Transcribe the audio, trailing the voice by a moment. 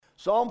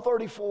Psalm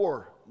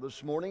 34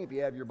 this morning, if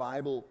you have your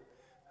Bible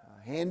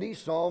handy,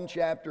 Psalm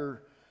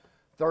chapter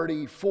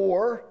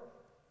 34.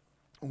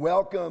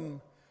 Welcome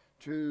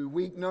to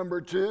week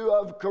number 2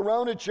 of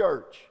Corona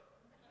Church.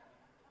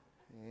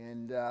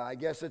 And I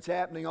guess it's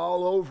happening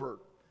all over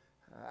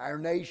our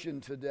nation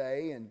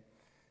today, and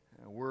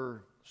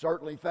we're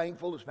certainly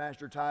thankful, as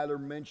Pastor Tyler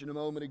mentioned a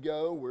moment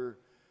ago, we're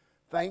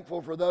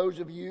thankful for those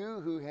of you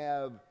who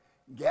have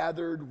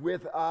gathered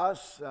with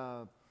us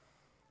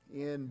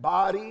in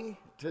body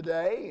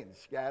today and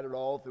scattered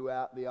all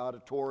throughout the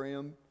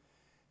auditorium.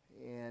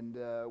 And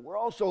we're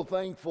also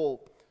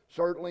thankful,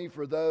 certainly,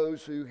 for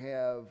those who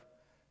have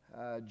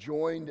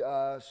joined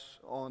us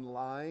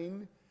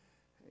online.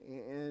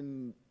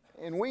 And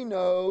we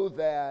know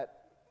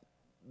that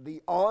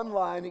the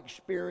online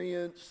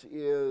experience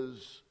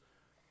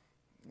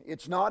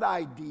it's not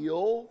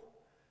ideal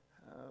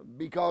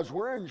because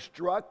we're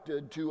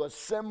instructed to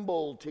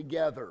assemble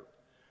together.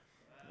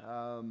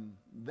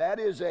 That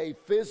is a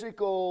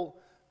physical,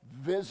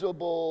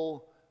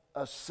 visible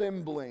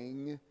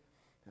assembling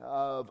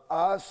of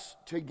us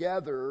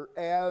together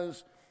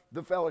as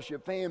the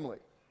fellowship family.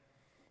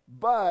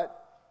 But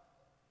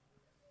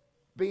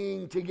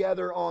being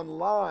together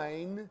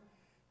online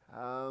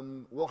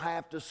will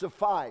have to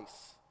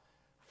suffice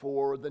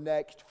for the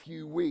next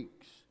few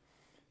weeks.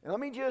 And let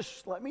me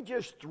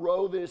just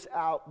throw this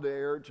out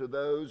there to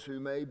those who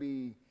may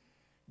be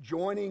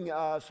joining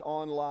us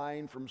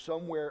online from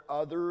somewhere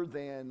other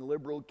than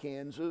Liberal,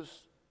 Kansas.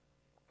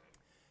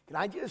 Can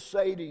I just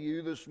say to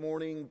you this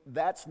morning,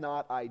 that's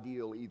not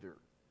ideal either.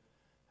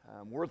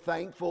 We're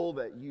thankful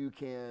that you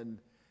can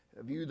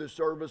view the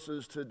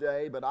services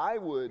today, but I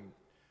would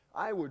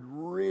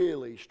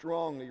really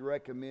strongly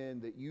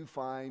recommend that you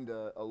find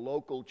a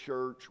local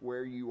church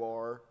where you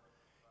are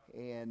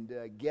and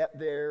get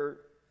there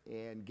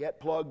and get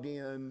plugged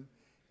in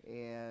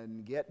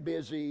and get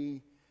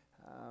busy.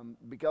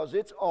 Because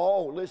it's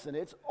always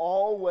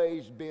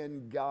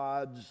been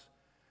God's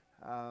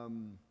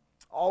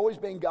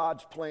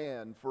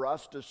plan for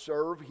us to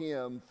serve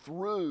Him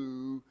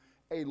through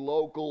a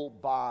local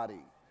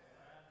body.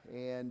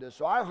 And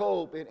so I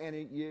hope,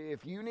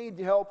 if you need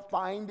help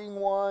finding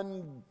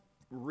one,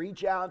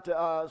 reach out to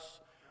us,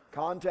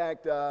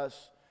 contact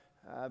us,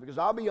 because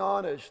I'll be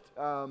honest,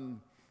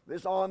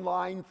 this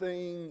online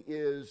thing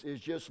is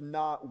just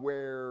not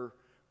where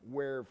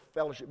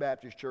Fellowship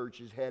Baptist Church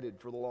is headed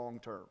for the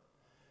long term.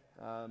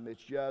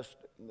 It's just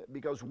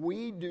because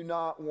we do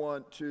not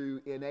want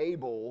to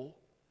enable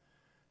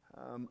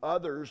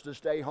others to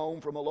stay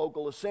home from a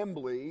local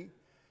assembly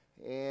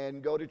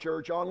and go to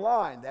church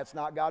online. That's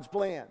not God's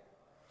plan.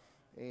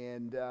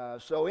 And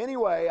so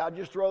anyway, I'll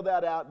just throw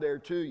that out there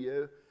to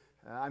you.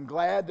 I'm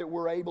glad that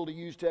we're able to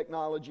use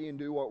technology and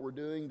do what we're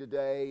doing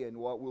today and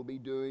what we'll be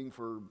doing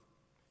for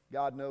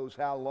God knows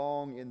how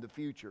long in the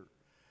future.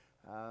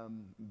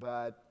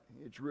 But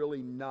it's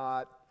really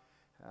not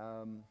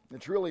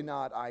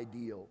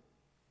ideal.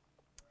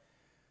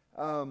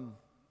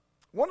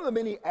 One of the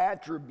many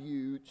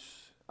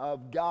attributes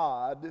of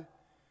God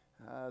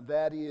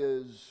that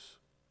is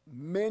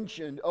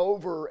mentioned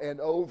over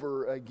and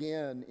over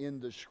again in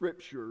the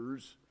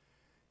Scriptures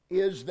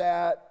is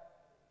that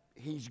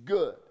He's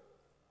good.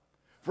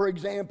 For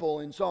example,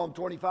 in Psalm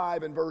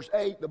 25 and verse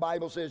 8, the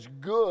Bible says,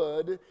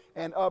 "Good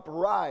and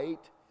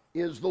upright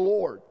is the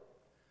Lord."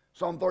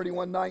 Psalm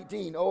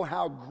 31:19, "Oh,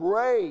 how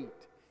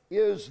great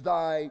is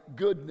thy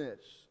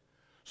goodness."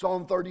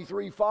 Psalm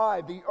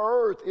 33:5, "The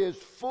earth is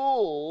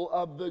full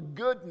of the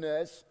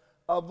goodness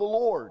of the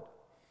Lord."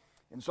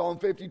 In Psalm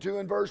 52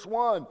 and verse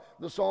 1,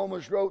 the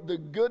psalmist wrote, "The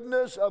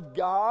goodness of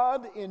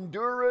God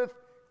endureth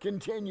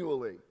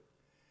continually."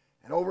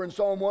 And over in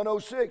Psalm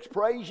 106,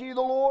 "Praise ye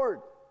the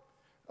Lord.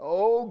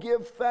 Oh,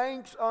 give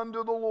thanks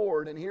unto the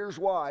Lord." And here's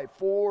why: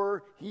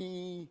 "For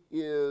He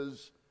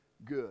is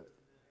good."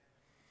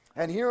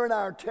 And here in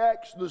our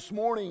text this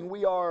morning,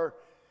 we are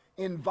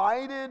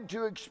invited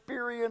to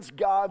experience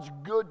God's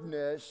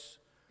goodness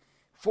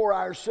for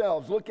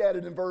ourselves. Look at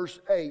it in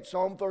verse 8,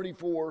 Psalm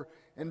 34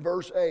 and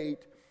verse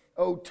 8.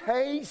 "Oh,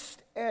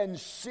 taste and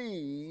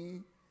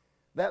see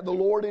that the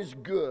Lord is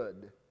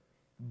good.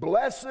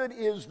 Blessed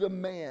is the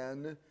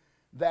man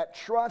that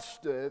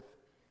trusteth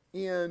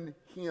in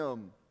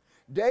Him."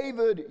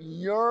 David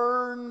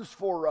yearns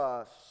for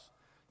us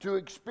to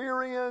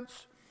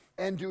experience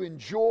and to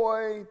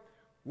enjoy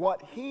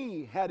what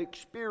he had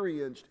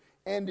experienced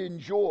and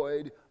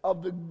enjoyed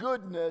of the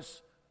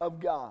goodness of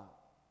God.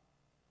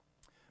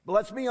 But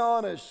let's be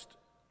honest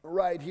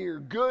right here.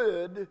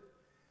 Good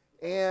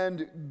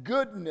and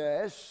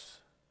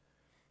goodness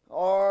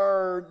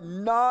are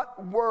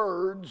not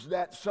words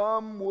that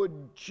some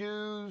would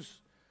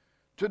choose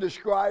to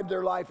describe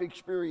their life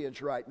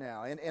experience right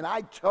now. And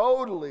I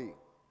totally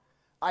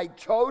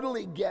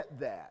get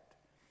that,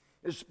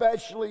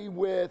 especially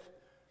with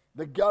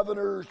the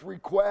governor's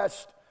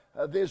request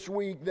this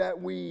week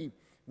that we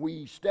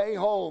stay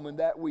home and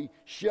that we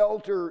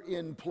shelter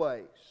in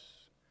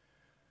place.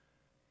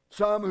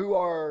 Some who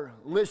are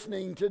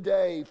listening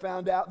today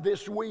found out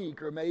this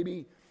week, or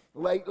maybe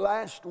late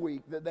last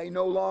week that they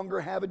no longer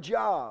have a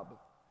job,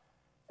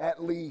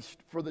 at least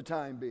for the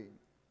time being.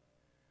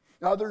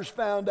 Others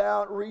found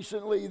out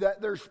recently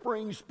that their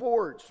spring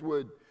sports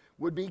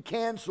would be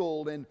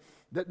canceled, and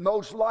that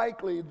most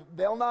likely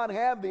they'll not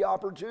have the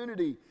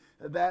opportunity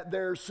that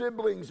their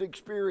siblings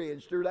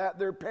experienced or that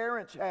their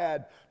parents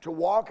had to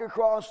walk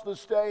across the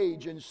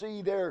stage and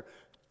see their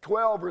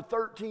 12 or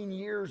 13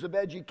 years of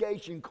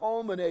education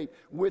culminate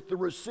with the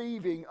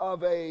receiving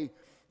of a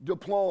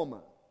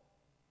diploma.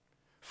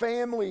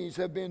 Families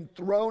have been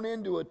thrown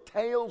into a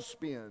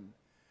tailspin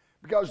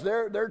because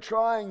they're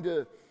trying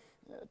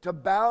to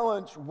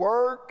balance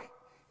work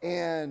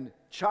and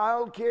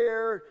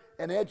childcare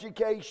and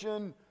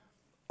education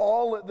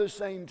all at the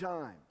same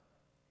time.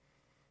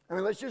 I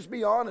mean, let's just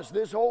be honest.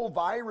 This whole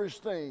virus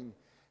thing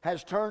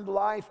has turned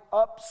life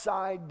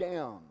upside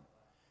down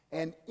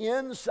and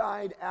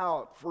inside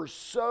out for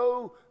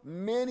so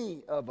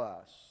many of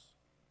us.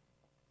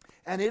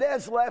 And it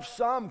has left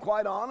some,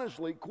 quite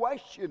honestly,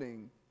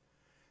 questioning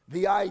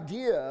the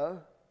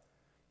idea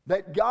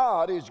that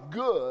God is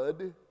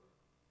good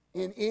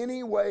in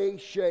any way,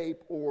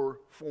 shape, or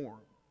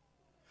form.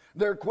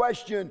 Their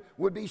question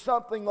would be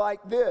something like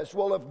this: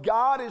 well, if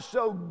God is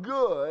so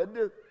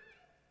good,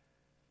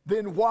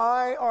 then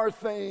why are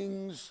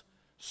things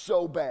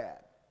so bad?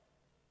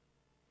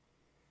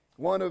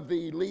 One of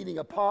the leading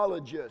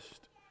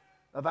apologists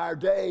of our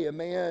day, a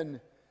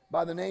man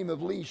by the name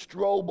of Lee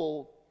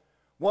Strobel,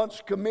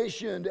 once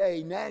commissioned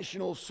a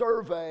national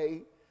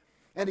survey,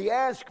 and he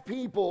asked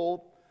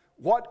people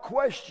what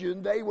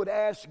question they would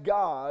ask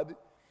God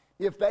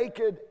if they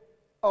could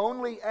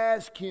only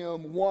ask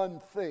Him one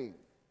thing.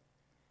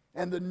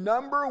 And the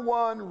number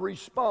one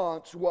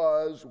response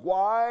was,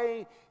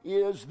 why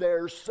is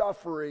there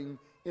suffering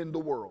in the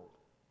world?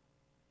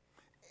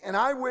 And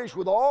I wish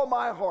with all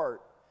my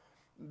heart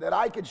that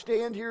I could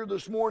stand here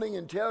this morning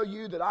and tell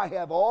you that I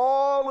have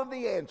all of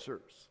the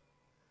answers.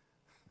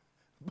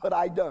 But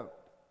I don't.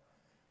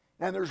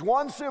 And there's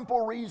one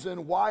simple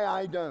reason why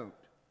I don't.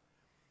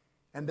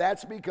 And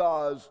that's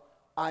because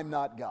I'm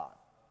not God.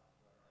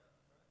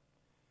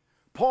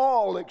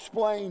 Paul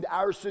explained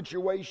our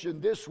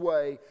situation this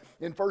way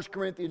in 1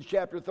 Corinthians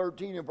chapter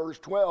 13 and verse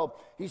 12.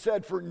 He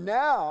said, "For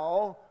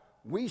now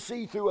we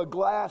see through a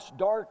glass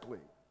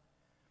darkly,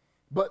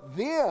 but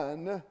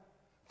then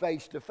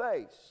face to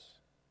face.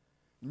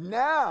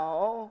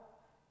 Now,"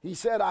 he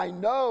said, "I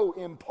know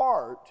in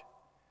part,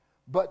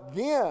 but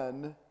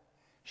then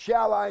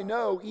shall I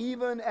know,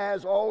 even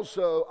as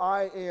also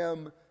I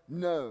am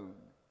known."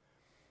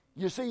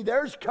 You see,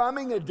 there's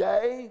coming a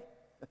day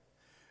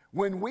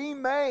when we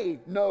may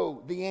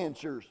know the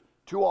answers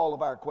to all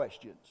of our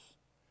questions.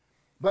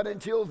 But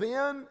until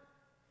then,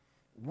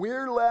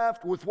 we're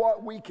left with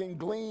what we can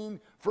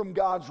glean from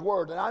God's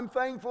Word. And I'm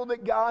thankful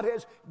that God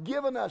has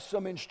given us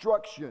some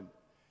instruction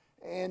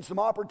and some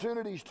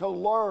opportunities to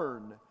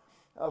learn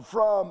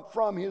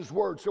from His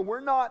Word. So we're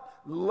not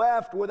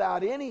left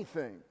without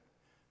anything.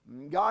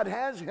 God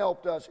has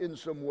helped us in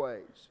some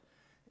ways.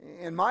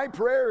 And my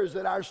prayer is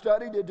that our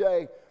study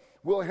today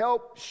will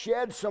help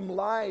shed some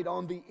light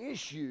on the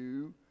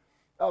issue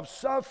of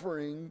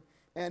suffering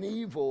and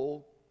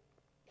evil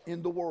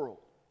in the world.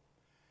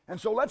 And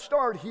so let's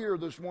start here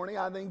this morning.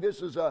 I think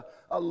this is a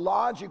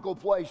logical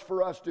place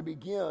for us to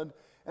begin,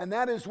 and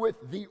that is with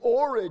the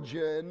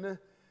origin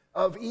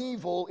of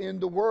evil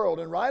in the world.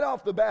 And right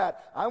off the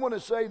bat, I want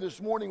to say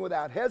this morning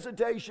without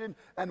hesitation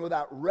and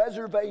without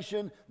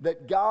reservation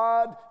that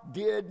God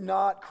did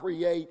not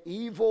create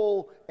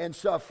evil and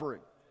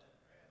suffering.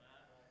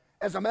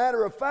 As a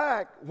matter of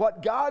fact,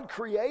 what God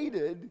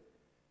created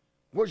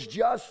was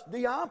just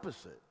the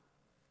opposite.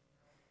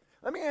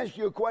 Let me ask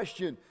you a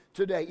question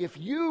today. If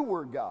you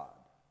were God,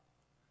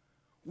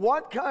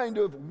 what kind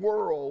of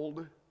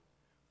world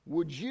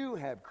would you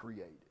have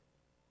created?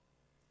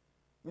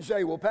 You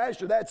say, "Well,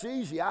 Pastor, that's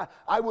easy.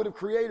 I would have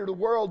created a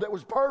world that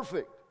was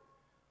perfect.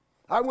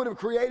 I would have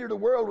created a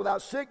world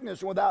without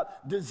sickness and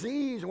without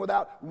disease and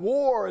without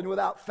war and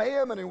without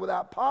famine and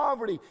without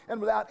poverty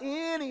and without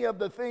any of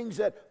the things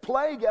that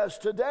plague us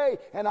today."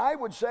 And I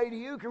would say to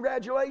you,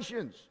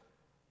 congratulations.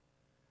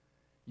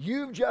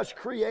 You've just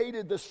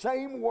created the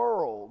same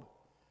world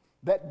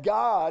that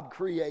God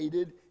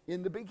created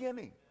in the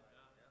beginning.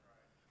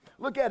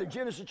 Look at it,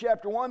 Genesis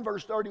chapter 1,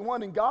 verse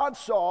 31. "And God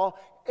saw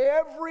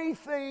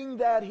everything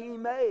that He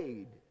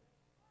made,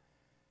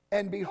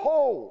 and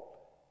behold,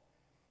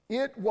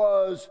 it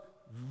was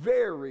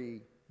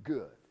very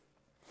good.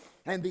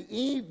 And the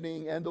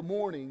evening and the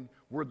morning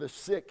were the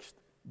sixth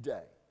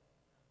day."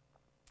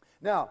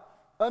 Now,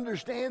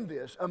 understand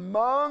this.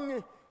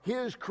 Among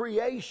His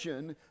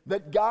creation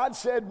that God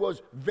said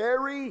was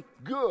very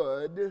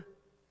good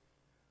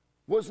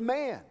was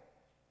man.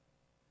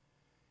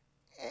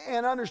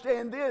 And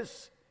understand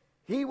this,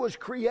 he was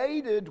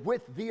created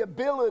with the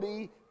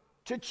ability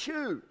to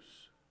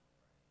choose.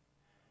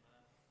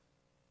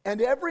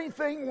 And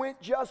everything went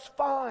just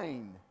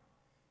fine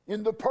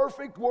in the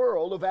perfect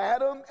world of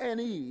Adam and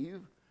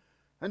Eve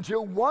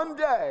until one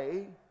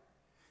day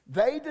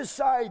they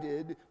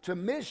decided to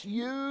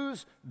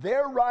misuse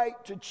their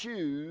right to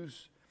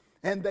choose,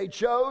 and they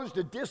chose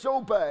to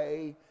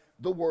disobey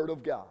the Word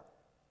of God.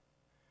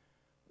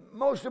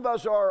 Most of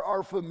us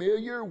are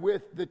familiar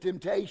with the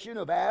temptation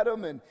of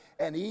Adam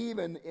and Eve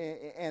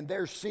and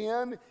their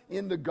sin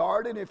in the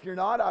garden. If you're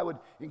not, I would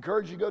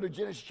encourage you to go to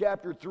Genesis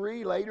chapter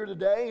 3 later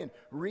today and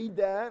read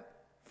that.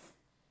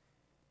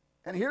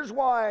 And here's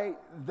why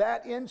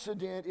that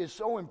incident is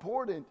so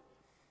important.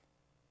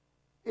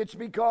 It's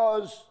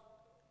because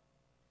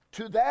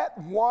to that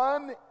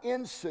one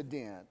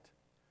incident,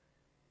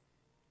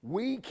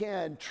 we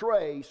can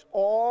trace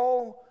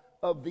all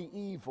of the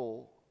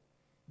evil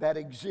that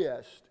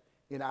exists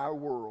in our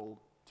world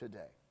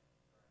today.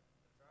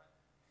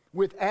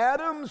 With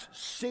Adam's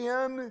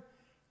sin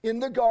in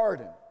the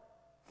garden,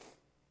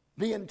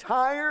 the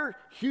entire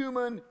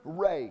human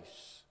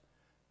race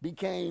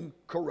became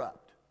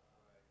corrupt.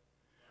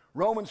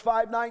 Romans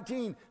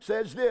 5:19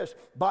 says this,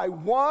 by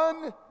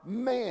one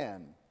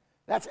man,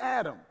 that's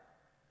Adam,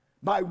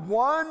 by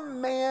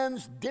one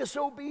man's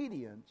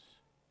disobedience,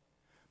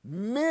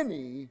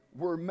 many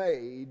were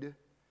made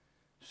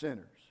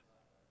sinners.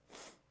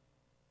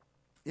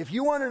 If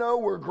you want to know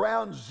where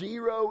ground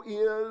zero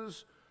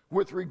is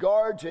with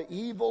regard to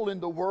evil in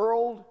the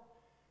world,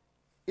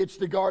 it's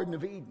the Garden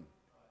of Eden.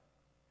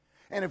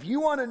 And if you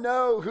want to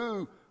know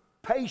who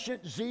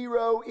patient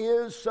zero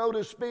is, so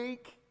to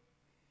speak,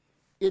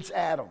 it's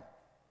Adam.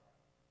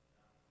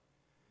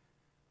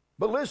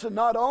 But listen,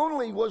 not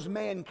only was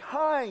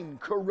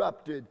mankind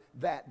corrupted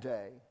that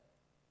day,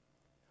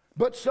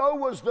 but so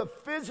was the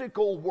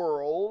physical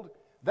world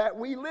that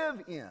we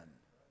live in.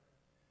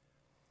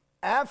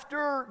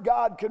 After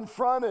God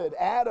confronted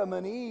Adam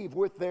and Eve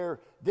with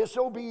their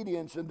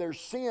disobedience and their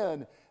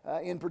sin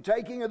in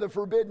partaking of the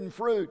forbidden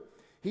fruit,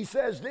 he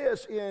says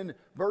this in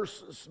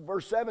verse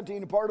 17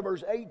 and part of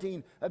verse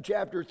 18 of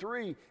chapter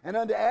 3. And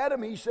unto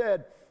Adam he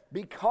said,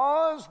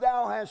 because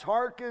thou hast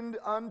hearkened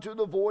unto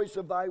the voice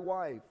of thy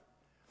wife,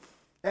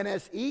 and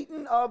hast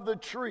eaten of the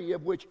tree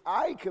of which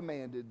I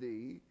commanded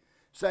thee,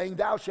 saying,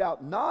 thou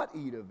shalt not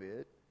eat of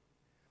it.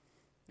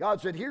 God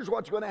said, here's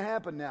what's going to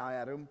happen now,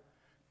 Adam.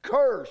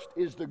 Cursed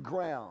is the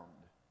ground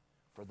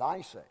for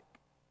thy sake.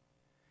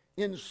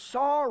 In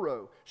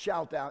sorrow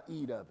shalt thou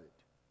eat of it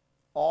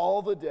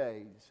all the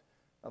days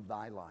of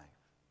thy life.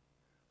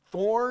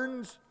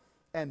 Thorns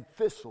and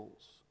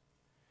thistles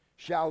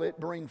shall it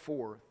bring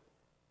forth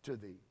to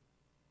thee.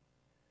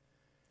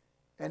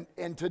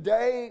 And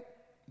today,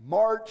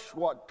 March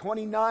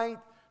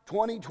 29th,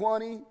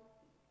 2020,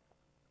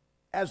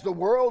 as the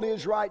world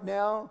is right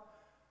now,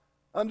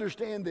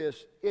 understand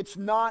this, it's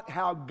not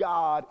how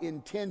God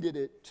intended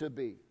it to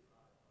be.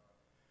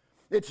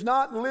 It's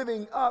not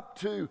living up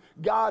to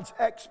God's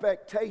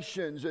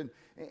expectations. And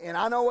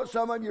I know what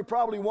some of you are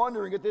probably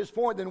wondering at this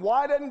point, then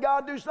why doesn't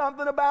God do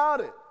something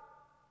about it?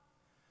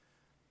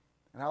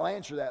 And I'll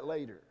answer that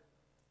later.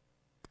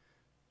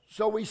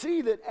 So we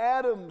see that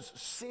Adam's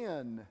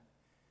sin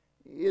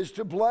is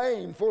to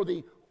blame for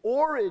the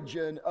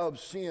origin of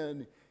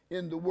sin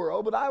in the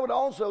world. But I would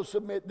also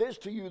submit this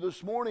to you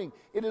this morning.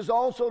 It is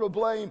also to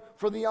blame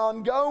for the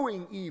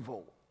ongoing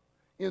evil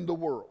in the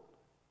world.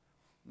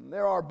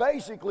 There are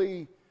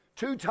basically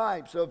two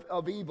types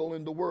of evil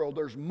in the world.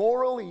 There's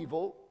moral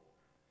evil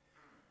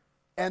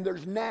and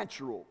there's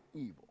natural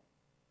evil.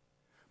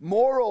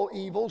 Moral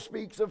evil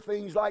speaks of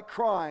things like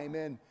crime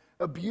and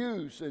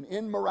abuse and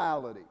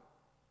immorality.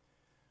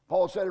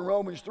 Paul said in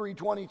Romans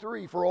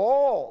 3:23, for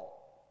all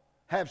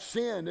have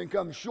sinned and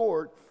come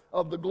short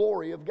of the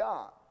glory of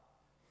God.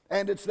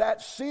 And it's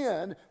that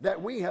sin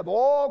that we have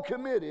all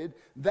committed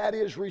that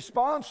is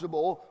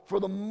responsible for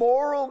the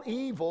moral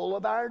evil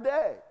of our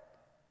day.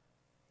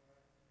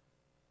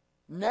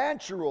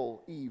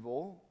 Natural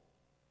evil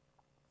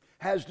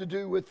has to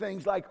do with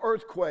things like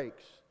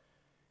earthquakes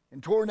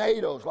and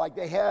tornadoes like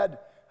they had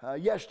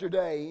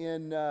yesterday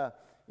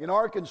in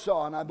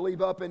Arkansas, and I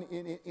believe up in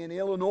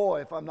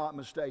Illinois, if I'm not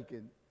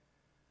mistaken,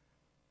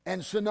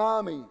 and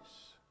tsunamis.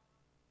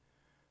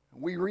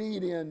 We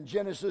read in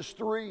Genesis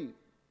 3,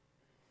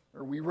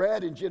 or we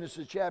read in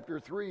Genesis chapter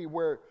 3,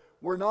 where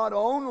not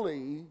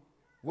only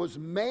was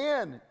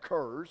man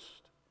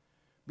cursed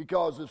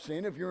because of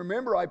sin, if you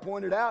remember, I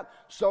pointed out,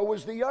 so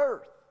was the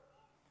earth.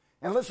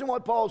 And listen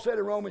what Paul said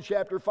in Romans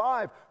chapter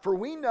 5, for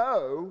we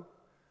know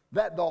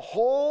that the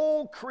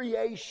whole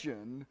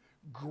creation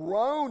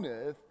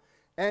groaneth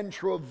and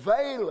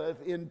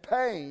travaileth in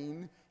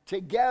pain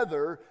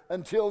together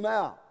until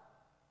now.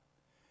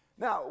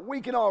 Now, we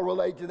can all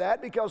relate to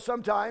that because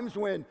sometimes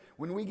when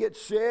we get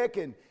sick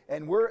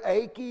and we're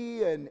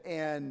achy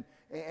and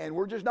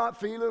we're just not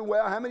feeling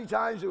well, how many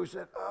times do we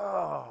say,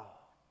 oh,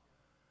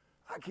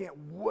 I can't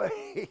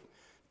wait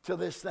till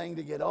this thing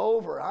to get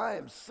over. I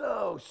am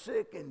so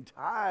sick and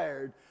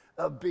tired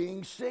of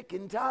being sick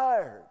and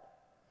tired.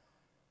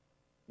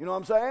 You know what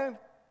I'm saying?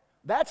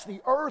 That's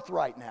the earth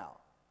right now.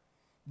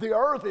 The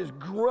earth is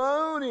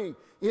groaning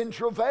in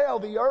travail.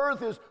 The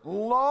earth is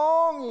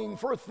longing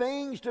for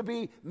things to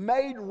be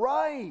made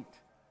right.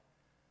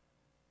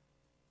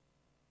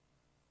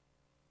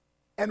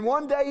 And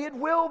one day it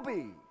will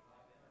be.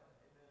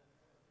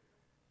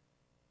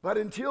 But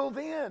until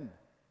then,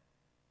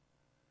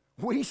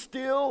 we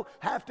still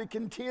have to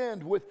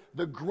contend with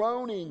the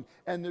groaning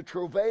and the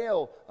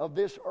travail of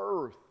this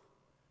earth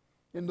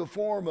in the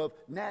form of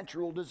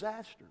natural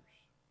disasters.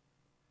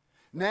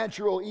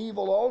 Natural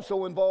evil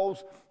also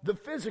involves the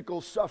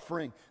physical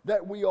suffering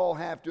that we all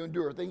have to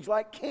endure. Things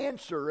like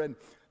cancer and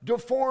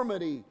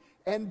deformity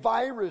and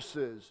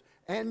viruses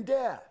and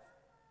death.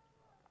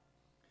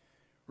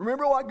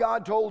 Remember what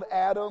God told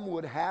Adam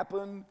would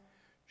happen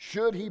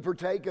should he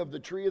partake of the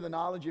tree of the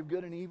knowledge of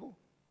good and evil?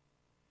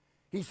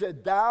 He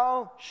said,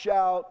 "Thou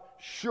shalt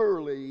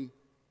surely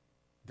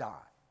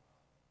die."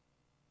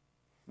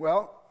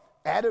 Well,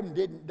 Adam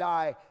didn't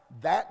die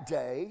that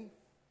day.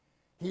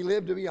 He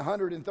lived to be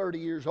 130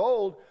 years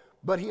old,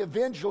 but he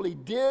eventually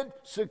did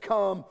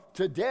succumb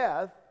to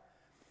death.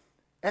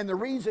 And the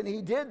reason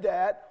he did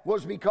that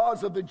was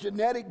because of the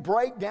genetic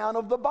breakdown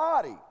of the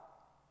body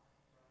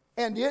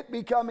and it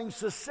becoming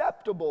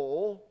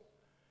susceptible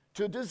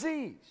to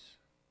disease.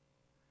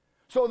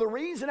 So the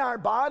reason our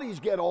bodies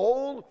get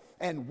old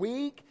and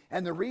weak,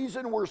 and the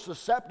reason we're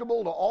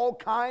susceptible to all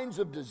kinds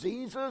of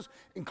diseases,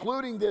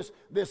 including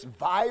this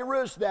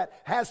virus that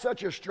has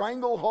such a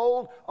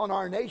stranglehold on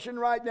our nation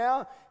right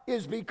now,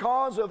 is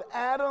because of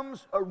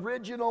Adam's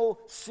original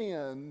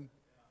sin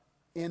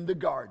in the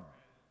garden.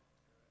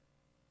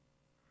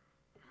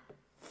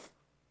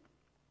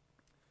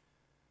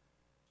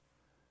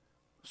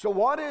 So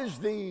what is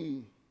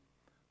the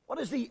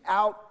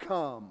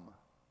outcome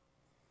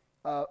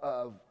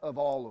of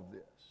all of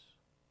this?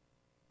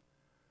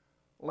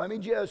 Let me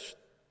just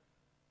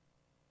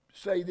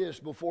say this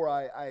before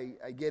I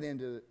get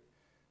into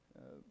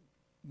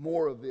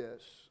more of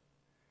this.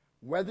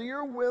 Whether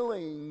you're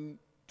willing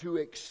to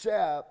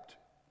accept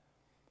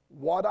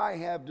what I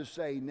have to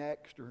say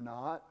next or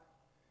not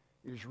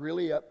is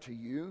really up to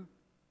you.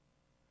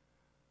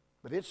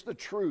 But it's the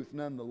truth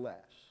nonetheless.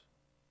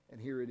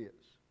 And here it is.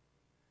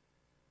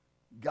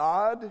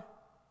 God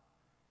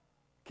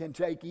can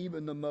take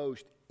even the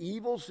most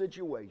evil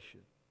situation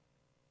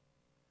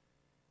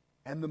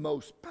and the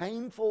most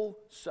painful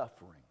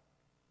suffering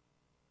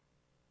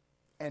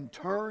and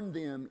turn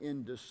them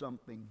into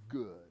something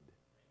good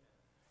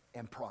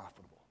and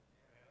profitable.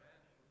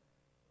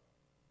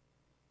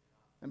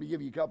 Let me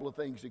give you a couple of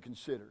things to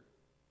consider.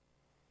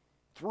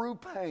 Through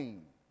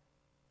pain,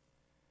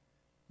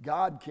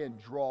 God can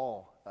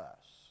draw us.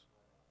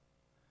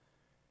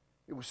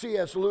 It was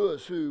C.S.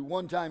 Lewis who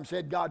one time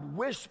said, God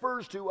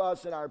whispers to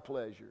us in our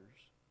pleasures.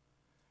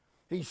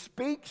 He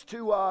speaks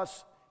to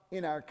us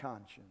in our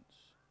conscience.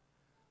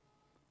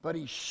 But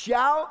he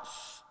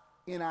shouts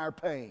in our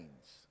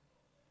pains.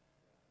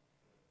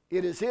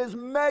 It is his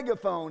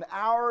megaphone,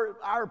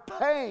 our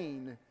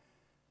pain,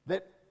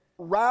 that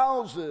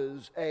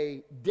rouses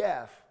a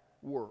deaf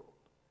world.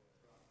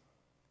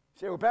 You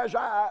say, well, Pastor,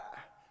 I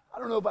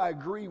don't know if I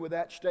agree with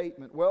that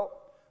statement. Well,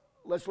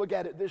 let's look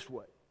at it this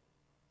way.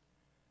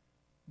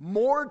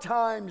 More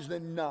times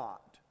than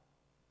not,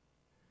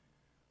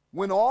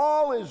 when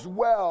all is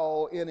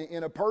well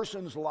in a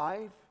person's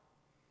life,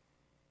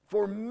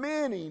 for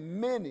many,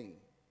 many,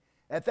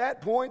 at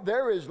that point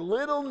there is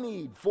little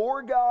need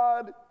for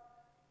God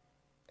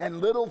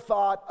and little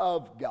thought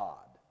of God.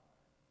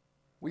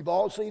 We've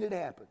all seen it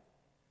happen.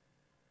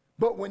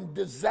 But when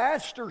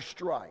disaster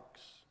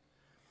strikes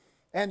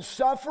and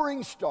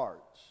suffering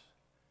starts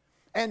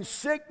and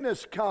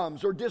sickness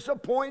comes or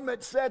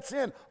disappointment sets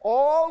in,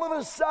 all of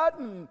a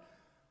sudden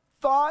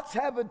thoughts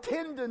have a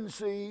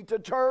tendency to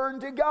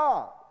turn to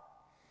God.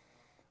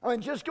 I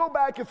mean, just go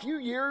back a few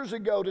years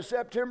ago to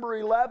September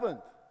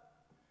 11th.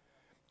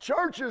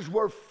 Churches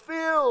were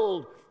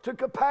filled to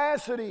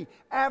capacity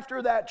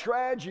after that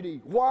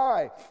tragedy.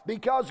 Why?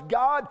 Because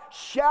God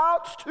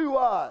shouts to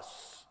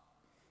us.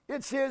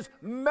 It's his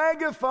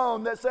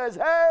megaphone that says,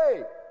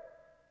 hey,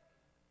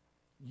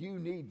 you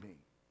need me.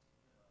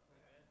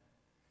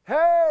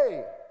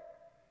 Hey,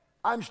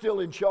 I'm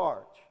still in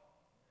charge.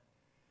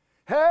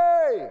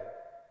 Hey,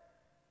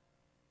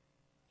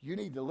 you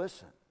need to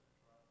listen.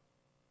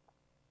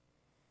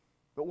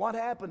 But what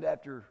happened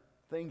after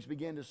things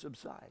began to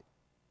subside?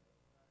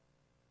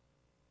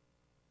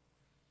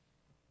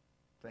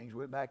 Things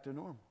went back to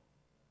normal.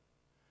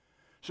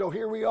 So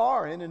here we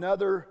are in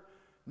another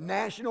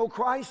national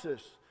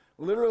crisis,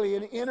 literally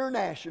an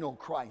international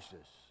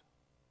crisis.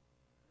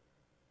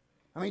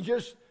 I mean,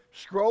 just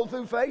scroll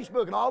through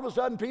Facebook and all of a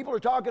sudden people are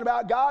talking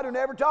about God who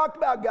never talked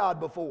about God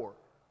before.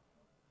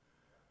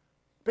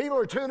 People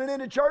are tuning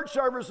into church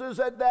services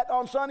that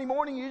on Sunday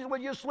morning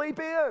usually you sleep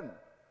in.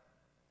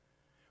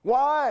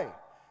 Why?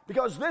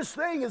 Because this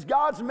thing is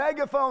God's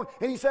megaphone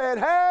and he said,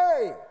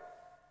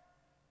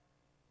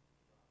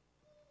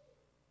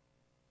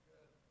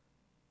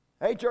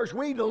 hey, church,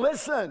 we need to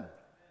listen.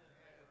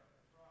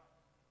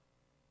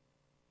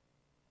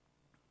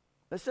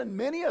 Listen,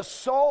 many a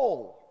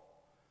soul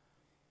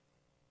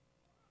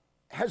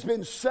has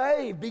been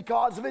saved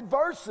because of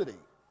adversity,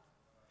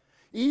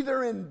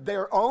 either in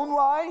their own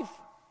life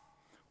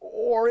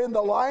or in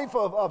the life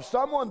of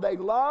someone they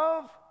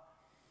love.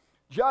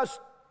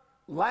 just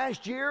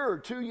last year or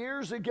 2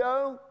 years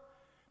ago,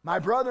 my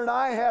brother and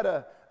I had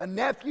a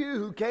nephew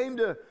who came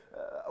to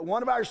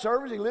one of our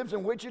services. He lives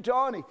in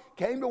Wichita, and he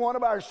came to one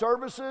of our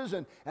services.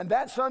 And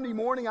that Sunday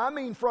morning, I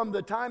mean, from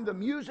the time the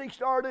music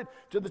started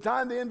to the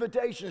time the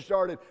invitation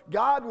started,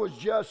 God was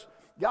just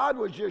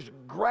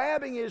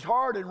grabbing his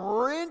heart and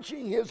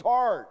wrenching his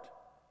heart.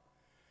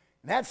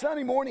 And that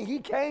Sunday morning, he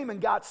came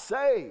and got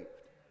saved.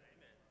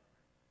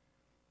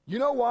 You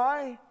know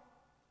why?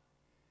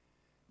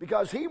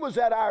 Because he was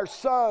at our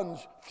son's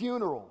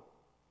funeral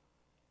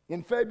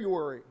in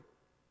February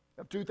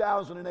of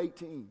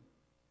 2018.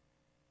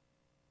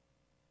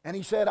 And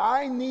he said,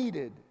 I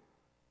needed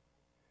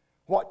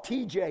what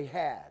TJ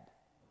had.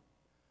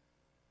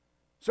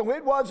 So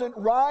it wasn't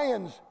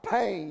Ryan's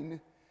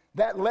pain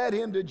that led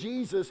him to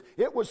Jesus.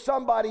 It was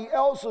somebody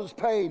else's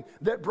pain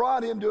that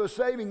brought him to a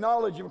saving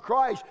knowledge of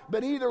Christ.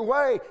 But either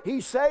way,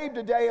 he's saved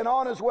today and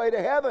on his way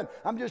to heaven.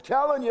 I'm just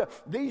telling you,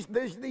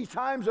 these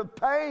times of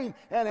pain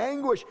and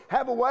anguish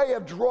have a way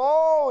of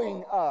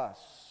drawing us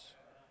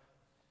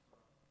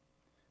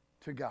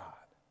to God.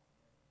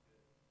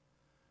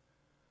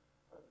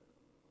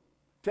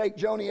 Take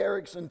Joni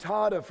Eareckson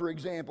Tada, for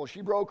example.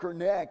 She broke her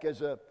neck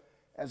as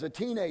a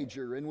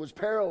teenager and was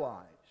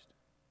paralyzed.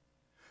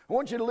 I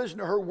want you to listen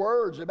to her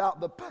words about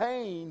the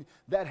pain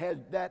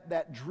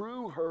that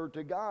drew her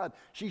to God.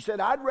 She said,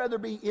 I'd rather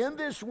be in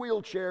this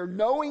wheelchair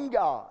knowing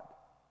God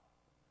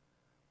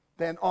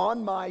than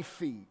on my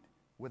feet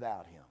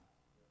without him.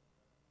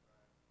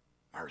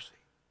 Mercy.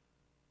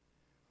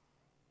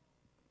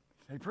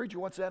 Hey, preacher,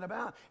 what's that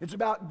about? It's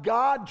about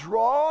God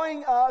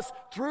drawing us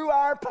through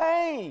our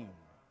pain.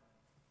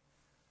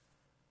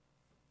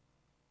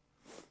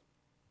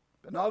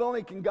 But not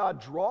only can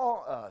God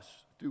draw us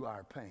through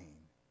our pain,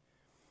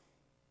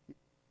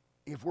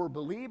 if we're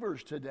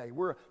believers today,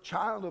 we're a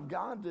child of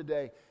God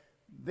today,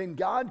 then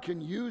God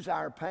can use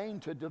our pain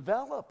to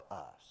develop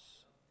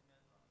us.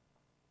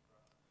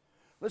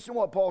 Listen to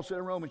what Paul said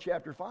in Romans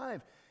chapter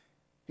 5.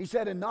 He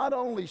said, and not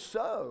only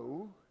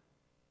so,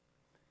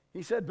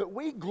 he said, but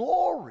we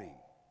glory.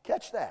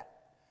 Catch that.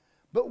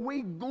 But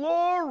we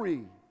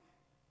glory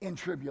in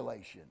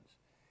tribulations,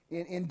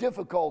 in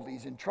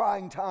difficulties, in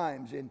trying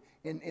times,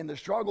 in the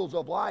struggles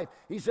of life.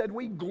 He said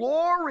we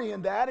glory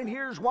in that, and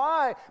here's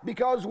why.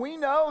 Because we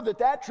know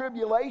that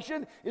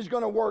tribulation is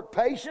going to work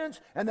patience,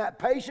 and that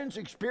patience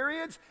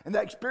experience, and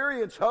that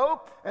experience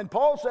hope. And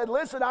Paul said,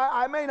 listen,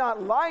 I may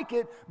not like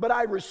it, but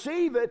I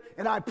receive it,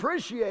 and I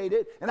appreciate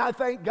it, and I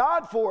thank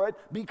God for it,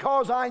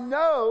 because I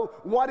know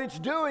what it's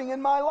doing in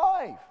my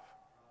life.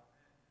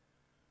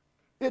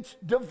 It's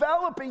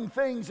developing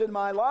things in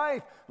my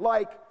life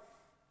like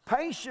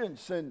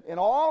patience and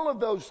all of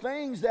those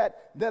things that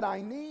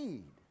I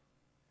need.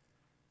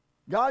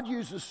 God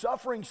uses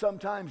suffering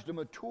sometimes to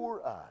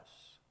mature us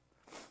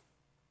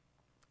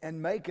and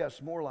make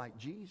us more like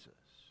Jesus.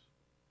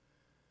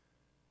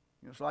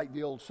 It's like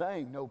the old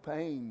saying, no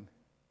pain,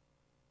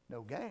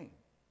 no gain.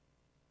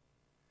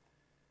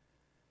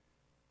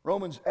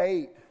 Romans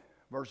 8,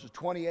 verses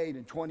 28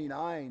 and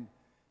 29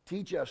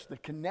 teach us the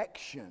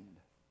connection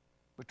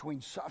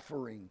between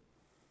suffering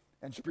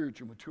and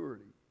spiritual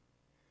maturity.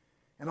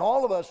 And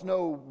all of us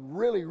know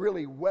really,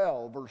 really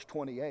well verse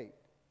 28,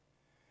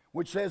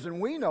 which says,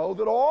 and we know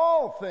that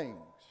all things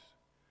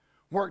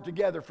work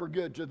together for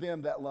good to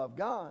them that love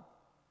God,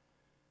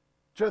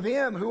 to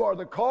them who are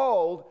the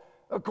called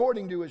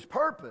according to his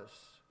purpose.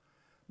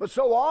 But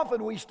so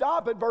often we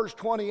stop at verse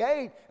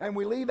 28 and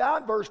we leave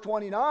out verse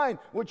 29,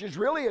 which is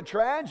really a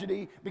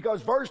tragedy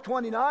because verse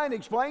 29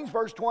 explains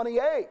verse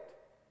 28.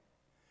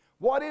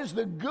 What is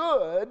the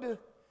good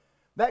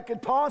that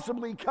could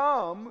possibly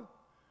come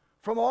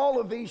from all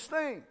of these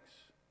things?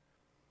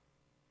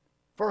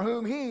 For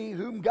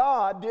whom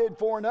God did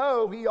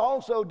foreknow, he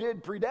also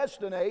did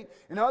predestinate.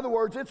 In other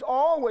words, it's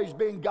always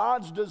been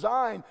God's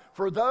design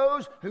for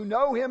those who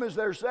know him as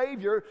their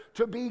Savior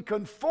to be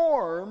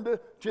conformed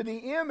to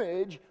the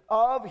image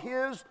of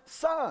his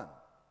Son,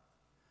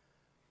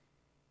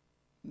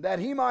 that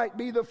he might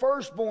be the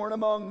firstborn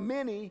among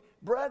many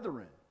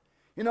brethren.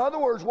 In other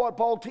words, what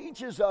Paul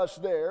teaches us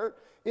there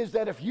is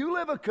that if you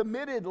live a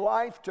committed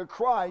life to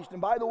Christ,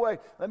 and by the way,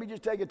 let me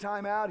just take a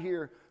time out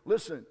here.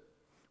 Listen,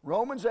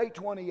 Romans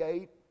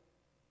 8:28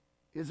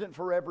 isn't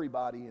for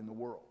everybody in the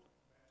world.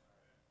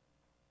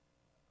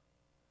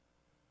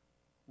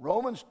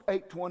 Romans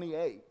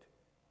 8:28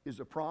 is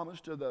a promise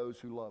to those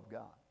who love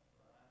God.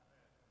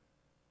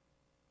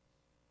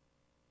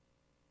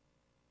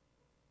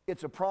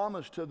 It's a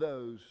promise to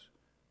those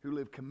who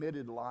live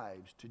committed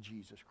lives to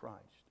Jesus Christ.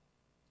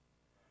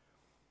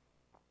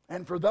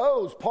 And for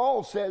those,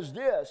 Paul says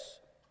this,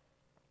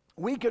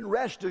 we can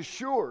rest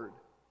assured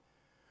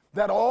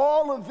that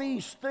all of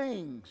these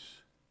things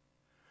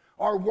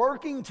are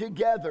working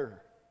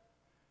together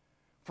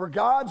for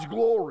God's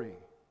glory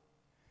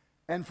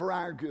and for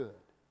our good.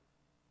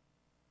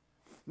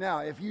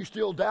 Now, if you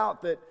still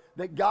doubt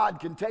that God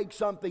can take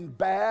something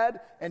bad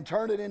and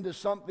turn it into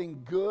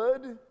something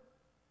good,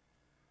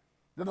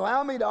 then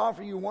allow me to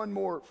offer you one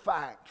more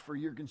fact for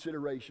your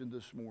consideration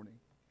this morning.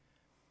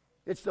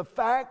 It's the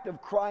fact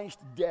of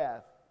Christ's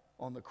death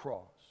on the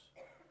cross,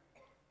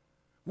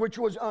 which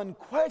was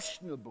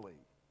unquestionably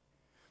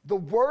the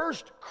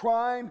worst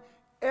crime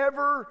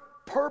ever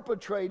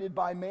perpetrated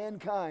by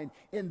mankind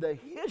in the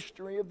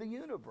history of the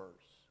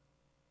universe.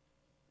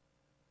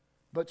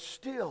 But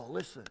still,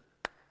 listen,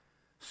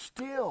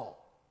 still,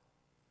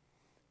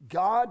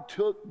 God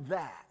took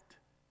that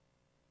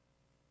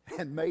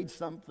and made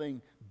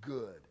something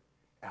good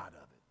out of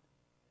it.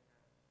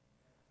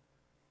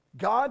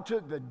 God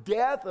took the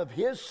death of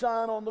His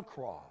Son on the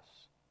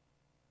cross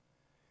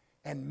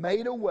and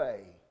made a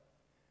way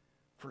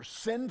for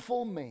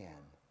sinful man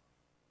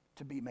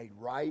to be made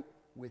right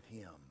with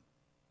Him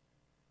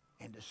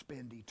and to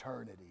spend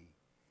eternity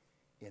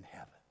in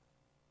heaven.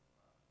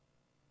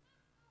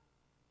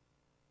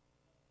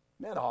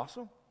 Isn't that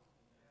awesome?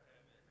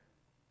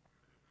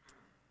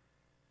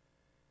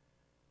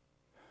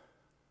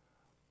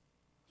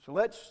 So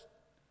let's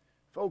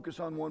focus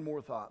on one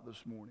more thought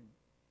this morning.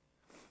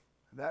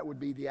 That would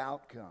be the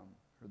outcome,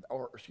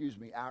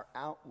 our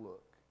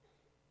outlook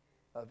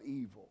of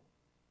evil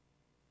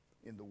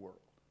in the world.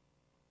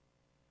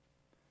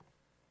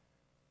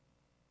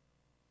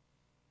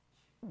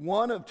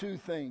 One of two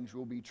things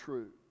will be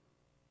true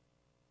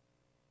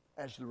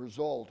as the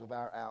result of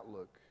our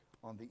outlook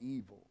on the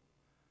evil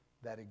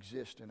that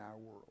exists in our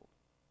world,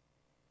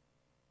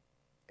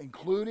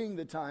 including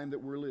the time that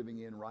we're living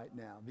in right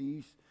now.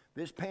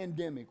 This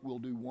pandemic will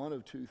do one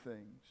of two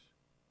things.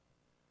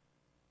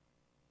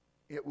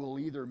 It will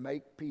either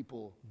make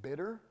people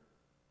bitter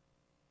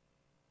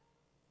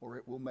or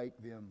it will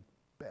make them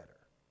better.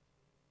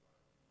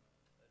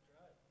 That's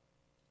right.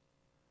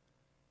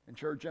 And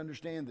church,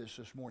 understand this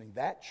morning.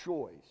 That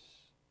choice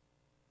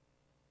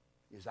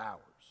is ours.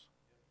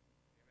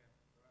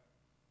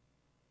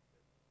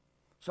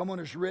 Someone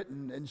has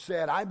written and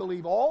said, I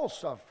believe all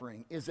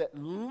suffering is at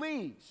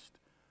least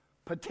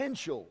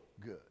potential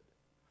good,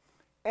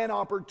 an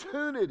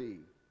opportunity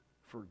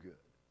for good.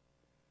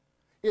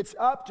 It's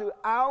up to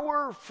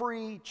our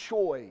free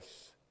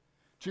choice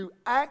to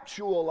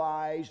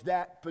actualize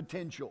that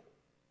potential.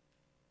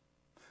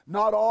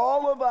 Not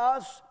all of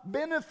us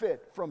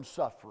benefit from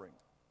suffering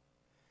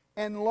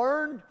and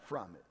learn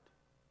from it,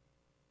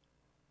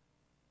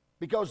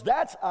 because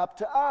that's up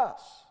to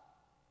us.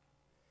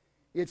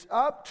 It's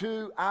up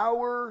to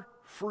our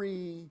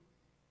free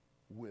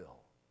will.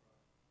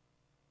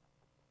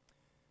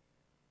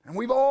 And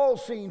we've all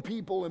seen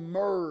people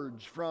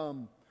emerge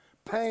from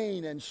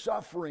pain and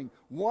suffering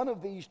one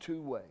of these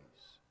two ways.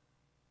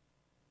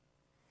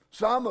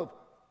 Some have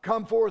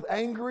come forth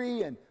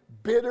angry and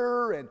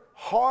bitter and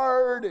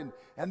hard,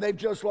 and they've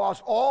just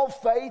lost all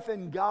faith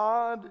in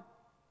God.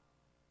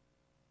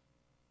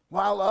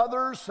 While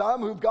others,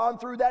 some who've gone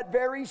through that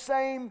very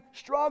same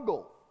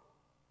struggle,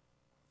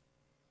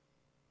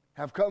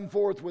 have come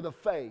forth with a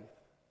faith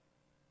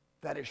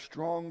that is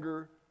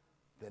stronger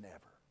than ever.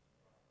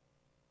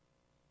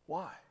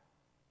 Why?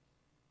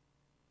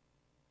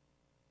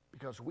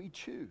 Because we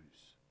choose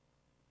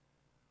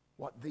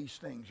what these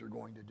things are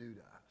going to do to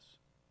us.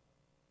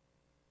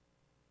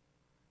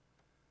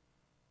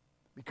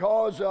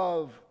 Because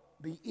of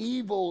the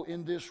evil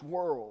in this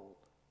world,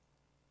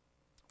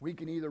 we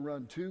can either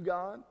run to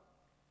God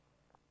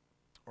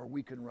or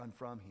we can run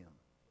from Him.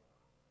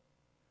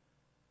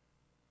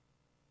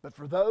 But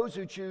for those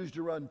who choose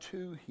to run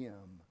to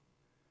Him,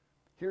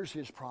 here's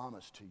His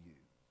promise to you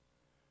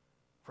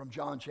from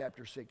John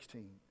chapter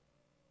 16.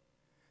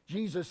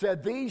 Jesus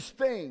said, these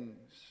things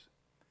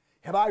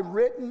have I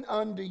written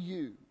unto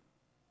you,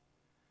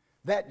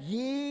 that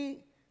ye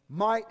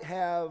might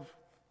have,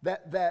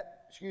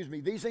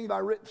 these things have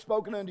I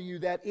spoken unto you,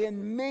 that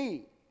in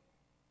me,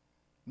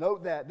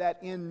 note that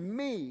in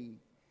me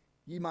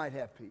ye might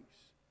have peace.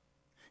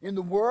 In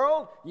the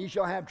world ye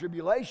shall have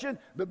tribulation,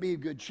 but be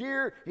of good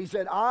cheer. He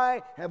said,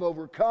 I have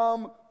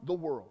overcome the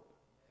world.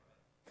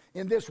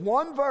 In this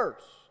one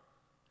verse,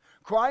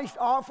 Christ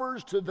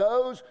offers to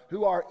those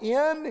who are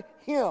in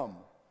Him,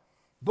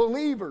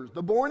 believers,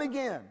 the born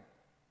again,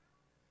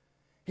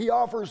 He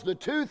offers the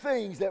two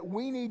things that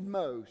we need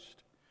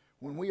most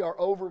when we are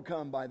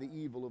overcome by the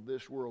evil of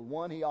this world.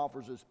 One, He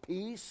offers us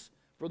peace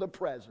for the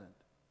present,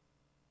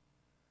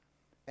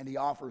 and He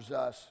offers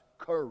us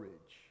courage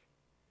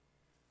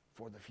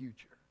for the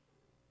future.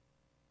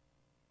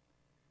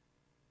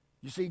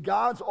 You see,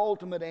 God's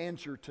ultimate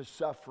answer to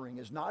suffering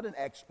is not an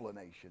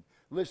explanation.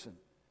 Listen,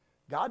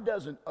 God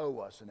doesn't owe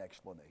us an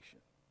explanation.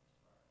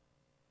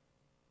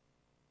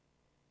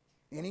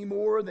 Any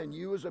more than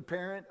you as a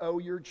parent owe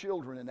your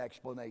children an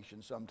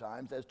explanation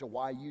sometimes as to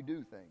why you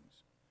do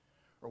things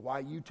or why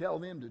you tell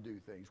them to do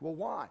things. Well,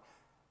 why?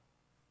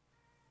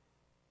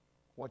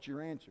 What's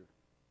your answer?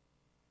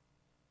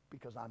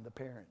 Because I'm the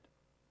parent.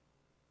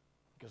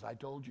 Because I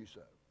told you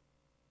so.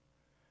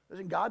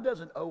 Listen, God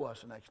doesn't owe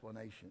us an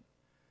explanation.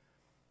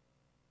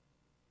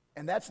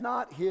 And that's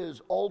not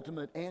His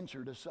ultimate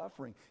answer to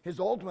suffering. His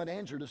ultimate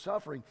answer to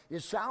suffering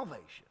is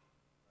salvation.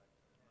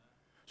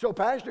 So,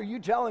 Pastor, you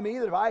telling me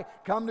that if I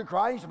come to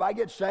Christ, if I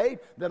get saved,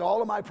 that all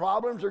of my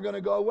problems are going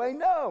to go away?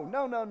 No.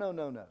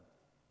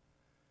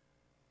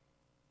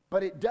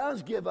 But it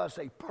does give us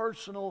a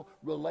personal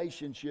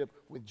relationship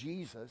with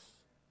Jesus,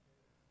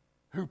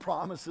 who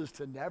promises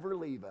to never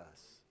leave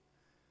us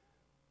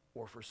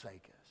or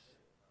forsake us.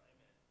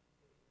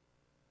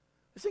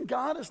 Listen,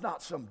 God is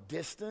not some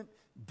distant,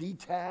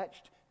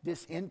 detached,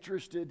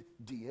 disinterested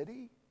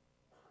deity.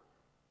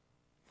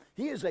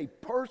 He is a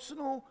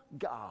personal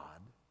God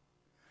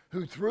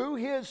who, through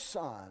His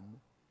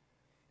Son,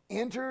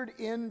 entered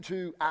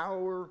into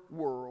our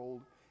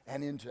world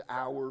and into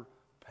our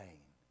pain.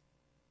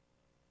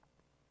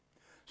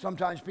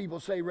 Sometimes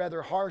people say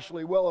rather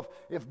harshly, well,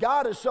 if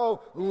God is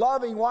so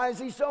loving, why is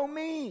He so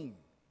mean?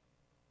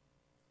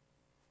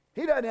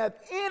 He doesn't have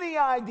any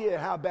idea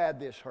how bad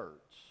this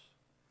hurts.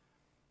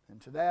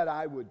 And to that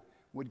I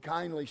would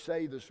kindly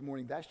say this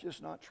morning, that's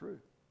just not true.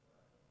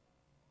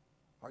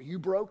 Are you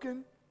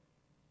broken?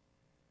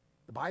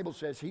 The Bible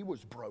says He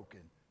was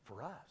broken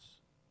for us.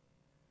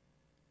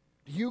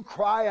 Do you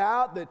cry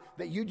out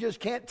that you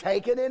just can't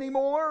take it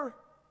anymore?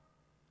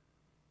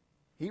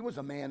 He was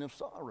a man of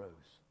sorrows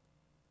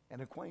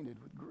and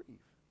acquainted with grief.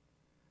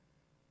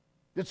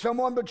 Did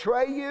someone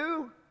betray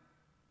you?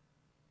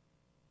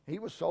 He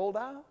was sold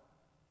out.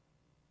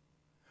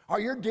 Are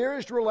your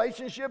dearest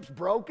relationships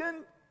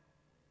broken?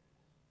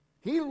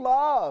 He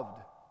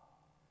loved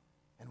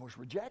and was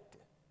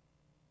rejected.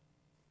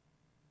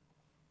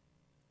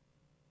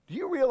 Do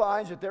you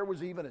realize that there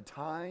was even a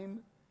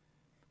time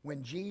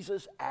when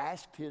Jesus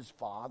asked His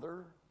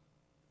Father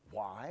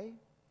why?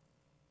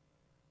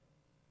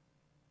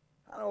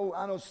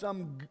 I know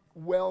some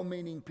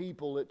well-meaning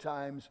people at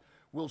times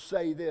will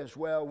say this,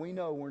 well, we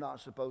know we're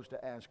not supposed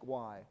to ask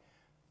why.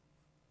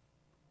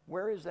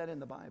 Where is that in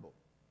the Bible?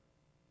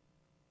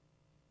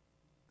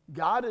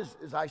 God,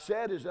 as I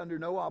said, is under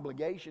no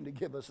obligation to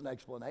give us an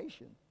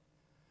explanation.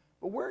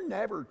 But we're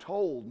never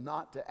told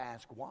not to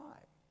ask why.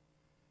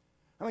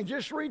 I mean,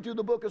 just read through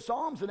the book of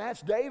Psalms and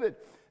ask David,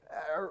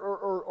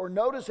 or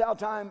notice how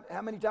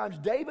many times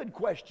David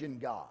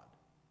questioned God.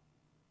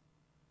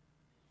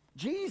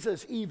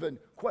 Jesus even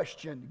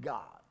questioned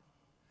God.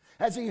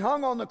 As He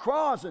hung on the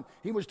cross and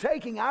He was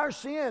taking our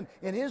sin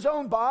in His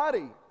own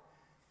body,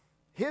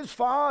 His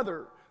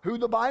Father, who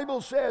the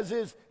Bible says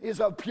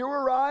is of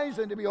purer eyes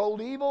than to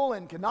behold evil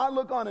and cannot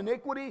look on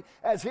iniquity,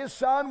 as His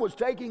Son was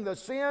taking the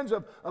sins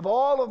of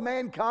all of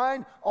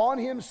mankind on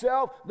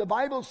Himself, the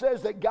Bible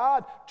says that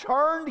God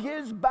turned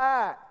His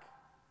back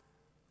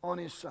on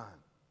His Son.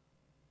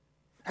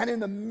 And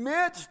in the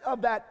midst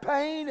of that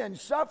pain and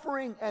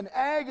suffering and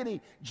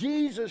agony,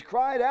 Jesus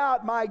cried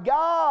out, my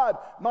God,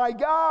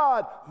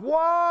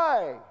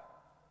 why?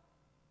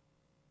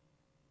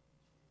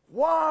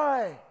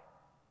 Why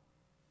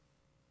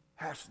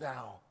hast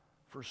Thou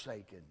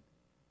forsaken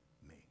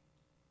me?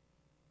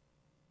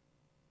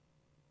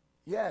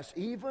 Yes,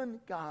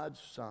 even God's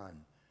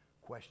Son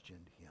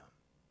questioned Him.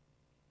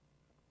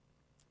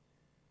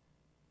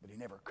 But He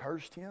never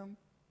cursed Him.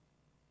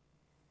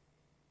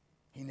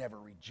 He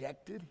never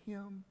rejected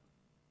Him.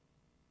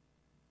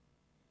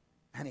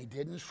 And He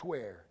didn't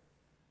swear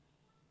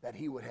that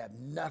He would have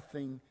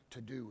nothing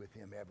to do with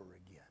Him ever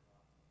again.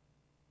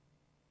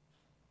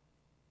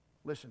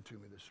 Listen to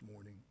me this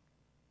morning.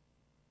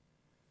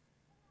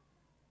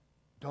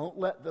 Don't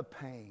let the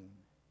pain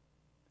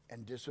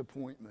and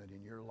disappointment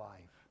in your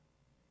life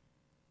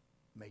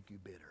make you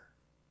bitter.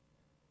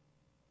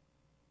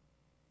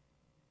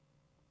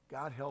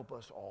 God help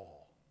us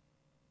all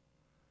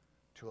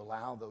to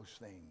allow those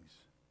things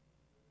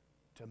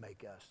to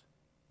make us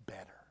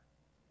better.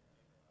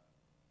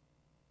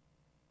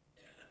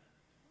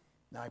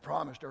 Now, I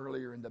promised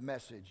earlier in the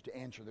message to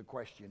answer the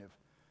question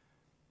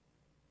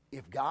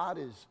if God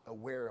is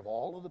aware of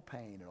all of the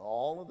pain and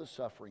all of the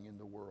suffering in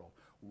the world,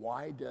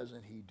 why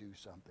doesn't He do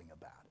something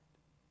about it?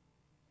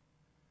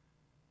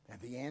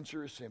 And the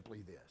answer is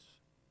simply this.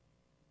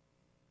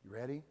 You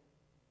ready?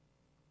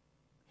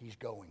 He's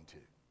going to.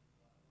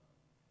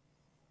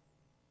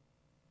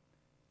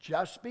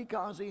 Just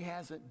because He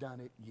hasn't done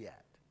it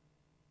yet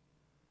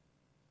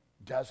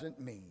doesn't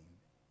mean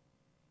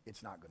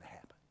it's not going to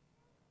happen.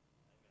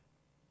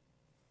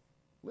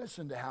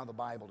 Listen to how the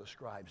Bible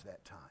describes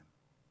that time.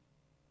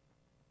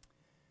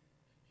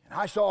 And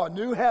I saw a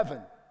new heaven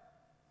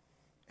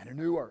and a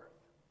new earth.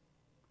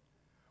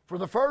 For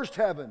the first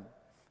heaven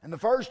and the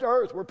first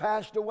earth were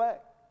passed away.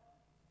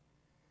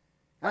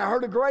 And I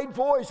heard a great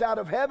voice out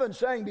of heaven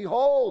saying,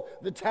 behold,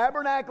 the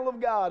tabernacle of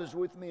God is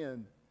with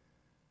men.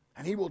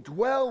 And He will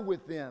dwell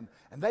with them,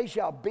 and they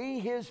shall be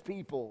His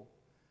people.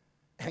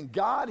 And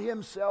God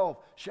Himself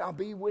shall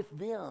be with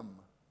them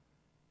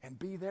and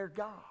be their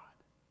God.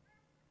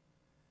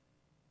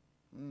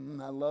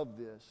 I love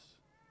this.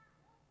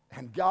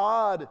 And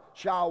God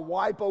shall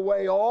wipe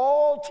away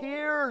all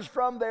tears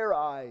from their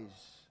eyes.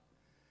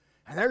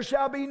 And there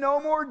shall be no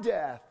more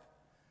death,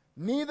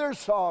 neither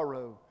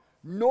sorrow,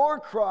 nor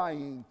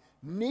crying,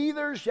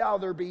 neither shall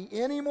there be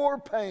any more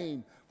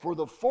pain, for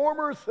the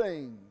former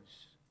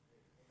things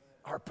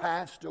are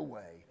passed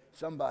away.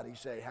 Somebody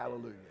say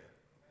hallelujah.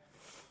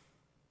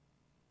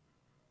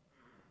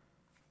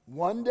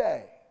 One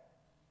day,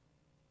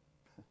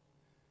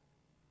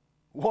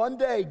 One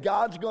day,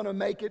 God's going to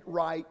make it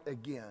right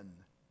again.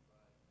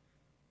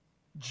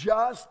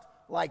 Just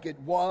like it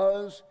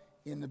was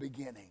in the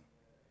beginning.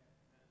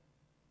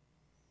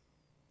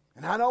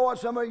 And I know what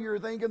some of you are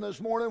thinking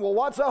this morning. Well,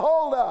 what's the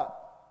holdup?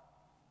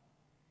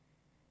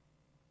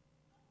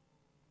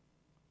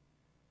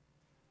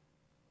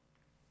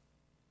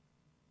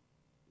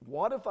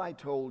 What if I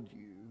told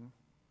you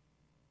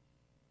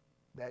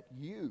that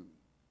you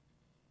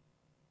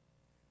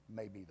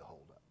may be the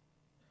holdup?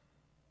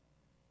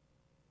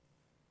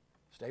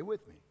 Stay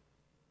with me.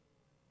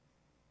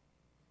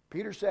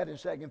 Peter said in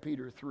 2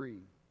 Peter 3,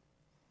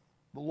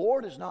 the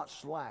Lord is not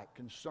slack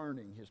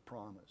concerning his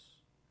promise,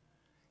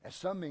 as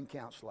some men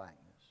count slackness,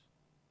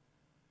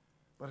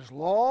 but is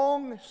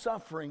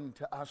long-suffering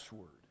to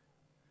usward.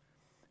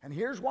 And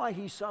here's why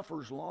he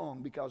suffers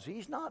long, because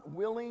he's not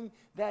willing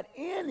that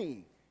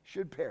any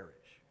should perish,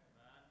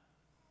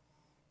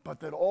 but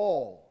that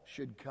all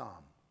should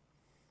come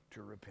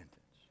to repentance.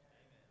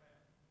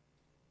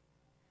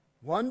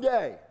 One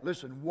day,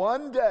 listen,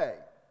 one day,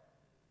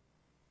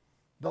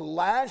 the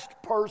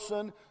last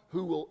person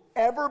who will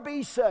ever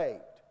be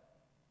saved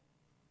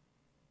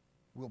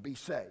will be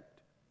saved.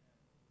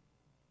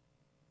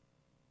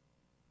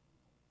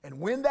 And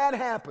when that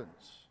happens,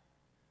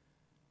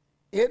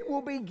 it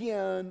will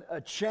begin a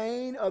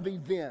chain of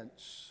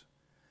events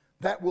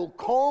that will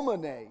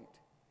culminate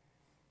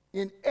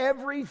in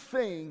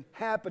everything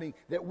happening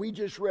that we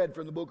just read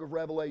from the book of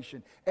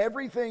Revelation.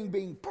 Everything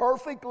being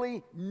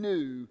perfectly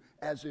new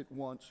as it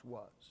once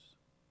was.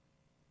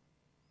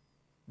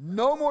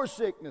 No more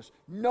sickness,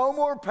 no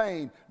more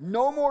pain,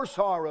 no more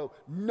sorrow,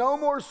 no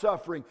more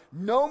suffering,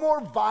 no more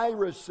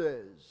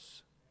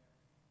viruses.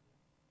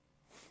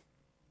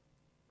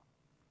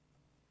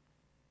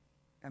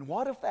 And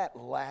what if that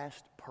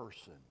last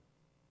person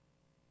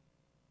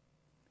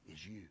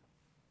is you?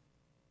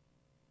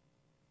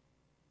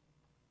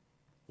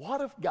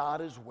 What if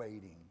God is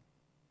waiting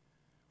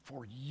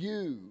for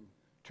you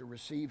to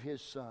receive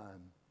his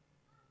Son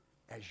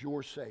as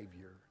your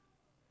Savior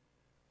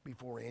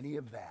before any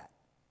of that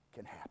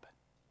can happen?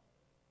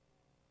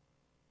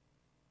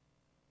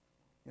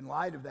 In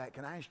light of that,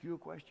 can I ask you a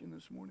question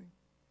this morning?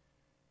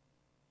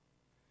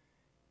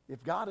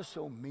 If God is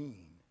so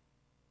mean,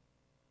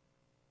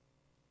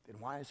 then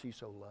why is he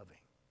so loving?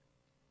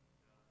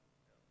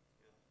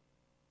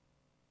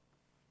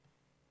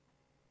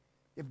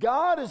 If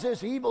God is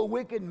this evil,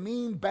 wicked,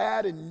 mean,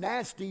 bad, and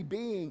nasty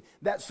being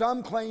that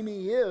some claim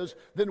he is,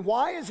 then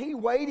why is he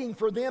waiting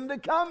for them to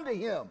come to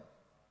him?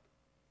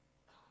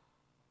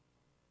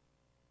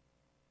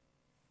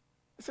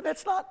 Listen,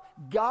 it's not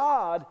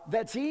God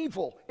that's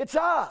evil. It's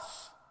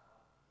us.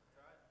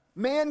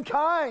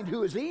 Mankind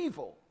who is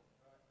evil.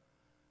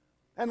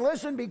 And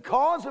listen,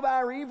 because of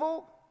our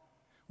evil,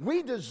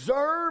 we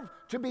deserve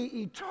to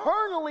be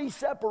eternally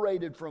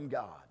separated from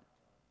God.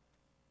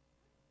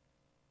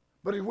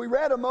 But as we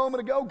read a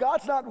moment ago,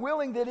 God's not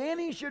willing that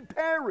any should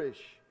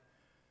perish.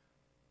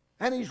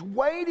 And he's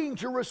waiting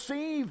to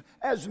receive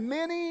as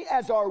many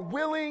as are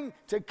willing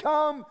to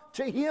come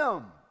to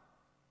him.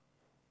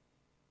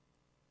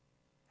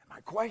 And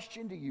my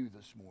question to you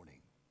this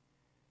morning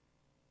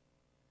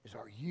is,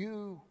 are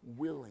you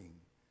willing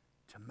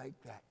to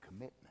make that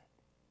commitment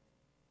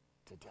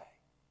today?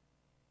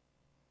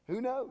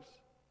 Who knows?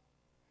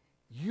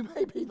 You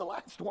may be the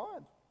last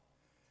one.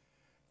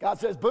 God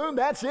says, boom,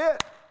 that's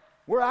it.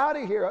 We're out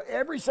of here.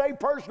 Every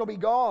saved person will be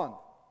gone.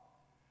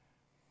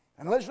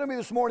 And listen to me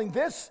this morning.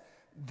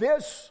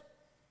 This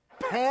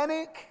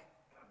panic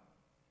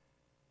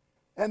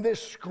and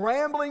this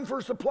scrambling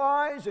for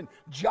supplies and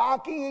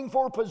jockeying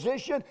for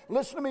position,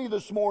 listen to me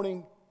this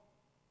morning.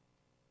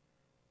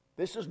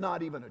 This is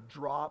not even a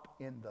drop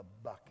in the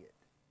bucket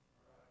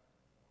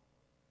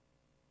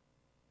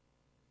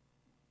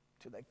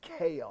to the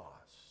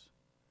chaos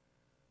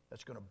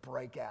that's going to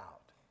break out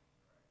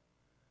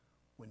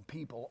when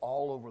people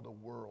all over the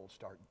world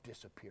start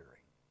disappearing.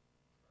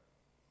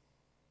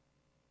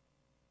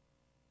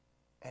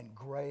 And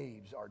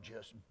graves are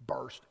just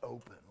burst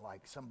open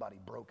like somebody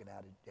had broken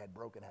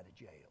out of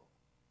jail.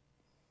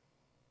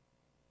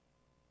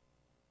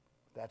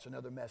 That's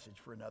another message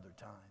for another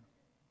time.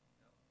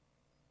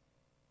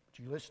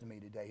 But you listen to me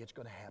today, it's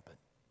going to happen.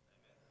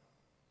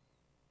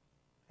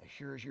 As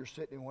sure as you're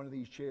sitting in one of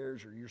these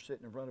chairs, or you're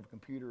sitting in front of a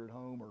computer at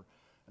home, or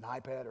an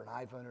iPad or an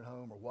iPhone at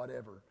home, or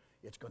whatever,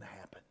 it's going to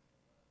happen.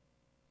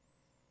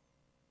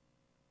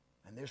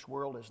 And this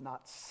world has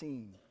not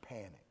seen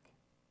panic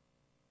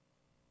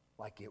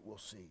like it will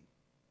see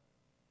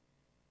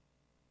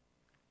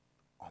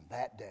on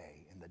that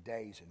day, in the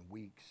days and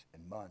weeks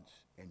and months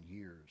and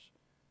years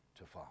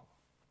to follow.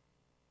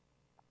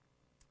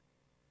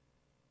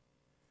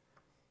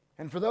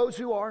 And for those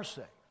who are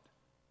saved,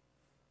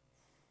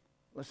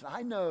 listen,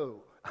 I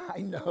know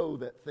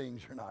that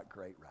things are not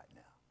great right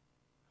now.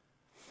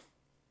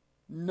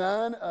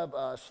 None of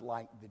us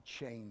like the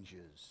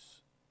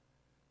changes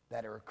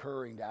that are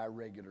occurring to our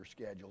regular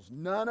schedules.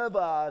 None of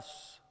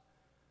us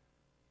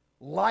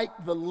like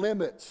the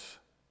limits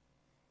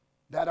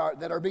that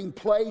are being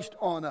placed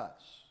on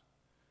us.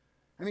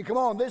 I mean, come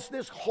on,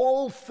 this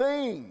whole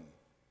thing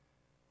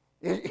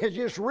is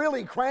just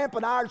really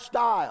cramping our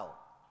style.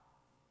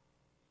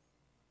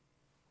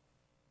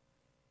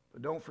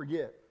 But don't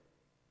forget,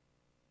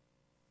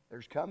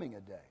 there's coming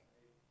a day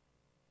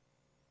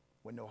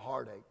when no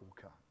heartache will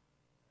come.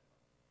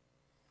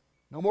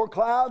 No more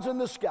clouds in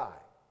the sky.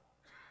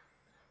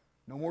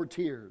 No more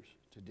tears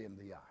to dim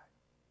the eye.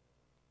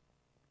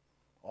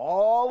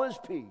 All is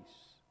peace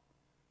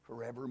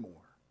forevermore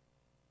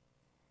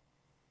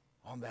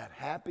on that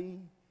happy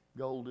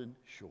golden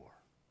shore.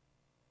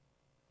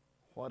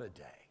 What a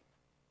day.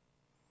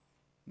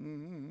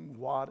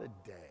 What a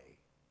day.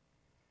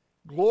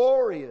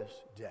 Glorious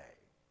day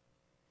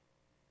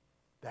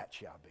that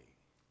shall be.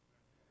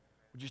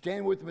 Would you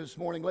stand with me this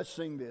morning? Let's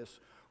sing this.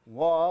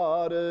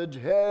 What a day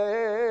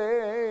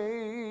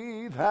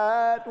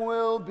that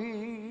will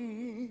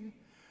be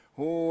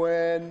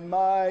when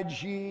my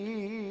Jesus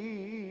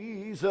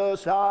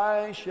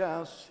I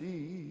shall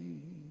see.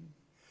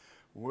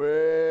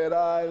 When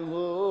I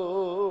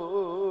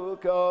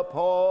look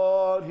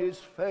upon his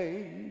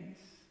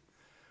face,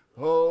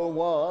 the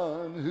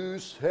one who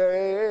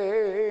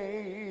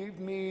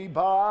saved me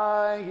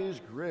by his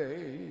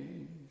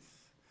grace,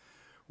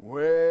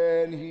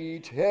 when he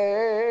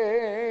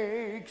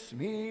takes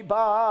me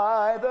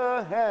by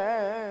the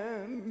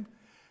hand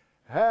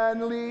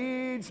and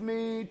leads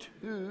me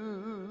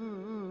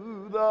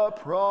to the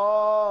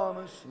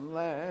promised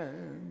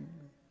land.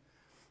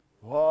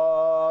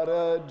 What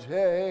a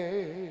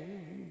day,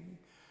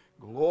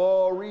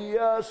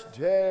 glorious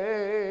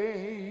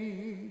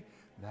day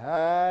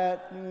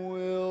that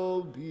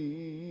will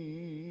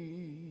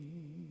be.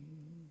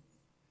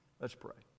 Let's pray.